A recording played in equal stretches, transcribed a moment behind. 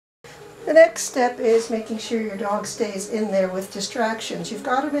The next step is making sure your dog stays in there with distractions. You've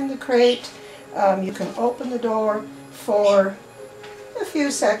got him in the crate. You can open the door for a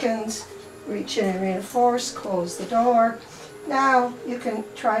few seconds, reach in and reinforce, close the door. Now you can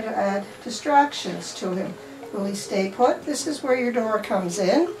try to add distractions to him. Will he stay put? This is where your door comes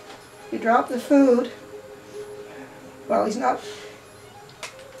in. You drop the food. Well, he's not.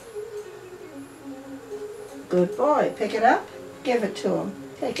 Good boy. Pick it up, give it to him.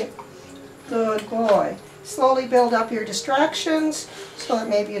 Take it. Good boy. Slowly build up your distractions so that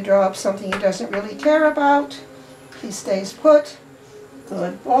maybe you drop something he doesn't really care about. He stays put.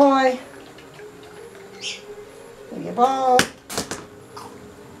 Good boy. Give you a ball.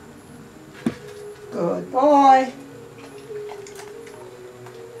 Good boy.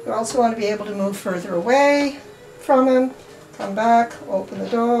 You also want to be able to move further away from him. Come back, open the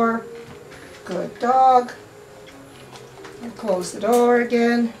door. Good dog. And close the door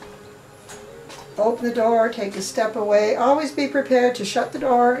again. Open the door, take a step away. Always be prepared to shut the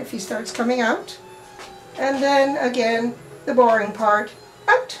door if he starts coming out. And then again, the boring part,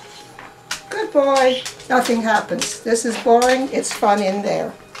 out. Good boy. Nothing happens. This is boring. It's fun in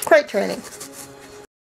there. Crate training.